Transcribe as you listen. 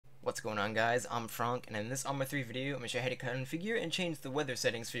What's going on, guys? I'm Frank, and in this ArmA 3 video, I'm going to show you how to configure and change the weather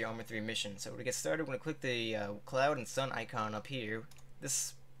settings for your ArmA 3 mission. So to get started, I'm going to click the cloud and sun icon up here.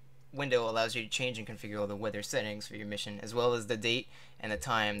 This window allows you to change and configure all the weather settings for your mission, as well as the date and the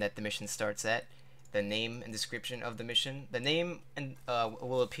time that the mission starts at, the name and description of the mission. The name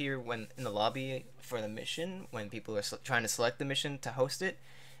will appear when in the lobby for the mission, when people are trying to select the mission to host it,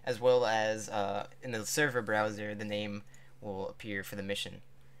 as well as in the server browser, the name will appear for the mission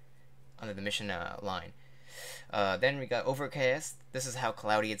under the mission line. Then we got overcast. This is how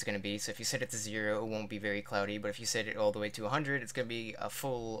cloudy it's going to be. So if you set it to 0, it won't be very cloudy, but if you set it all the way to 100, it's going to be a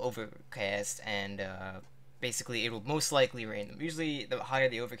full overcast, and basically it will most likely rain. Usually the higher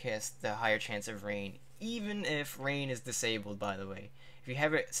the overcast, the higher chance of rain, even if rain is disabled, by the way. If you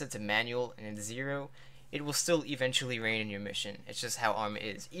have it set to manual and it's 0, it will still eventually rain in your mission. It's just how ArmA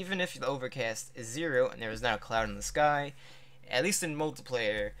is. Even if the overcast is 0 and there is not a cloud in the sky, at least in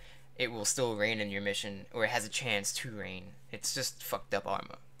multiplayer, it will still rain in your mission, or it has a chance to rain. It's just fucked up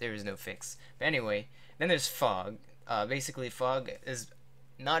ArmA. There is no fix. But anyway, then there's fog. Basically, fog is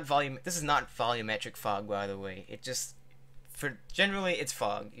not this is not volumetric fog, by the way. It just, generally it's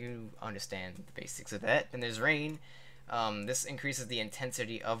fog. You understand the basics of that. Then there's rain. This increases the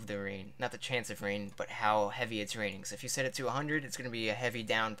intensity of the rain, not the chance of rain, but how heavy it's raining. So if you set it to 100, it's going to be a heavy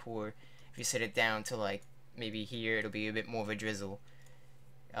downpour. If you set it down to like maybe here, it'll be a bit more of a drizzle.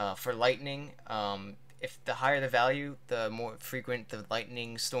 For lightning, if the higher the value, the more frequent the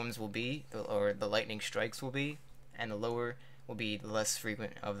lightning storms will be, or the lightning strikes will be, and the lower will be the less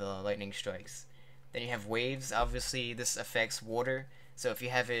frequent of the lightning strikes. Then you have waves. Obviously, this affects water. So if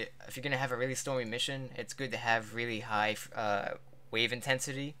you're gonna have a really stormy mission, it's good to have really high wave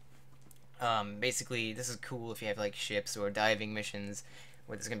intensity. Basically, this is cool if you have like ships or diving missions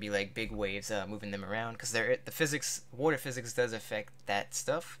where there's gonna be like big waves moving them around, because water physics does affect that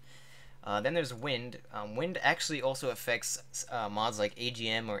stuff. Then there's wind. Wind actually also affects mods like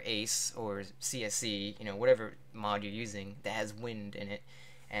AGM or ACE or CSC, whatever mod you're using that has wind in it,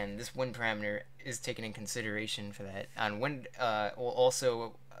 and this wind parameter is taken in consideration for that. And wind will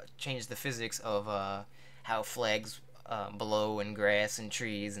also change the physics of how flags blow in grass and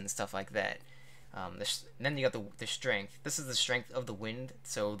trees and stuff like that. Then you got the strength. This is the strength of the wind.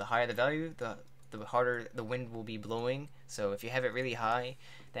 So the higher the value, the harder the wind will be blowing. So if you have it really high,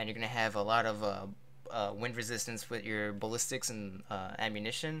 then you're gonna have a lot of wind resistance with your ballistics and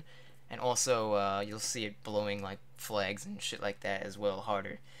ammunition, and also you'll see it blowing like flags and shit like that as well,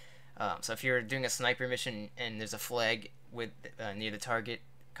 harder. So if you're doing a sniper mission and there's a flag with near the target,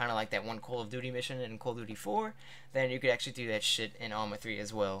 kind of like that one Call of Duty mission in Call of Duty 4, then you could actually do that shit in ArmA 3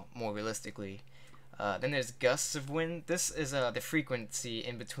 as well, more realistically. Then there's gusts of wind. This is the frequency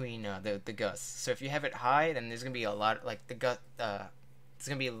in between the gusts. So if you have it high, then there's gonna be a lot, like there's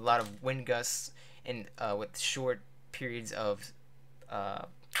gonna be a lot of wind gusts in with short periods of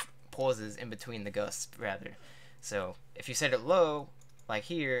pauses in between the gusts, rather. So if you set it low, like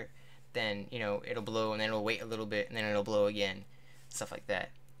here, then it'll blow and then it'll wait a little bit and then it'll blow again, stuff like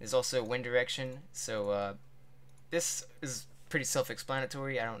that. There's also wind direction. So this is pretty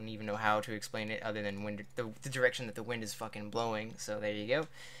self-explanatory. I don't even know how to explain it other than the direction that the wind is fucking blowing. So there you go.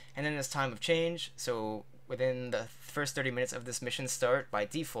 And then there's time of change. So within the first 30 minutes of this mission start, by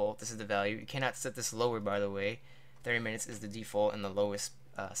default, this is the value. You cannot set this lower, by the way. 30 minutes is the default and the lowest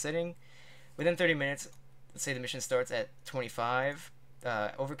setting. Within 30 minutes, let's say the mission starts at 25,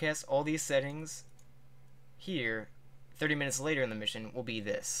 overcast, all these settings here, 30 minutes later in the mission will be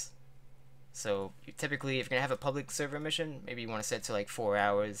this. So typically, if you're gonna have a public server mission, maybe you want to set to like 4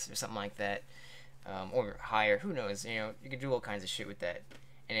 hours or something like that, or higher. Who knows? You can do all kinds of shit with that,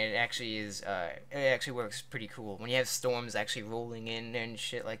 and it actually works pretty cool when you have storms actually rolling in and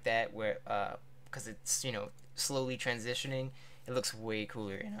shit like that. Where because it's slowly transitioning, it looks way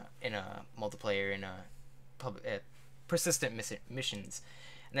cooler in a multiplayer in a persistent missions.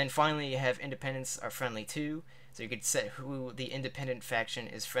 And then finally, you have independents are friendly to, so you could set who the independent faction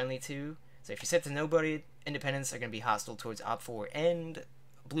is friendly to. So if you set to nobody, independents are going to be hostile towards Op4 and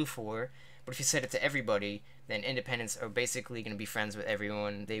Blue 4. But if you set it to everybody, then independents are basically going to be friends with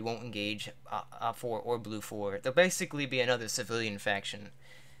everyone. They won't engage Op4 or Blue 4. They'll basically be another civilian faction.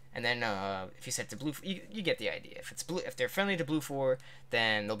 And then if you set to Blue 4, you get the idea. If they're friendly to Blue 4,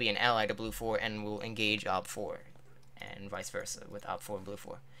 then they'll be an ally to Blue 4 and will engage Op4, and vice versa with Op4 and Blue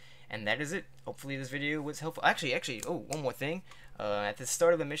 4. And that is it. Hopefully this video was helpful. Actually, oh, one more thing. At the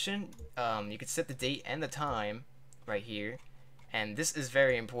start of the mission, you could set the date and the time right here. And this is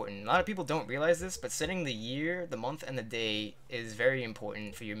very important. A lot of people don't realize this, but setting the year, the month, and the day is very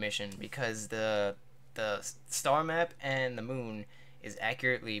important for your mission, because the star map and the moon is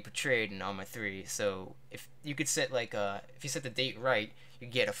accurately portrayed in ArmA 3. So if you could set like if you set the date right, you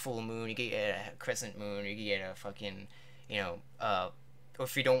get a full moon, you get a crescent moon, you get a fucking, or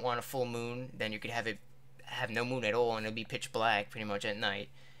if you don't want a full moon, then you could have no moon at all and it'll be pitch black pretty much at night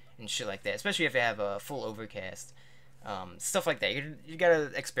and shit like that. Especially if you have a full overcast. Stuff like that. You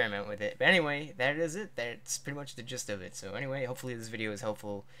gotta experiment with it. But anyway, that is it. That's pretty much the gist of it. So anyway, hopefully this video is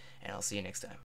helpful, and I'll see you next time.